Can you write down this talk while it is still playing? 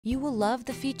You will love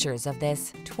the features of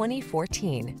this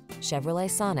 2014 Chevrolet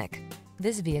Sonic.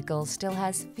 This vehicle still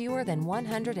has fewer than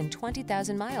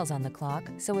 120,000 miles on the clock,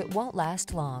 so it won't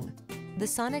last long. The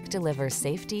Sonic delivers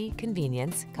safety,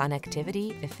 convenience,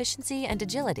 connectivity, efficiency, and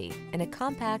agility in a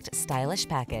compact, stylish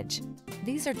package.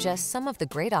 These are just some of the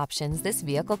great options this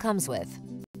vehicle comes with: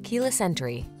 keyless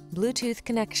entry, Bluetooth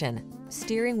connection,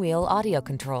 steering wheel audio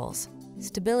controls,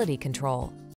 stability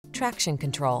control, traction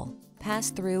control,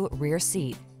 pass-through rear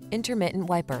seat, intermittent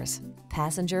wipers,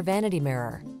 passenger vanity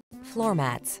mirror, floor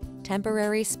mats,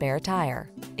 temporary spare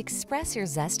tire. Express your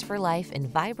zest for life in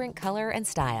vibrant color and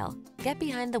style. Get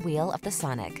behind the wheel of the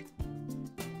Sonic.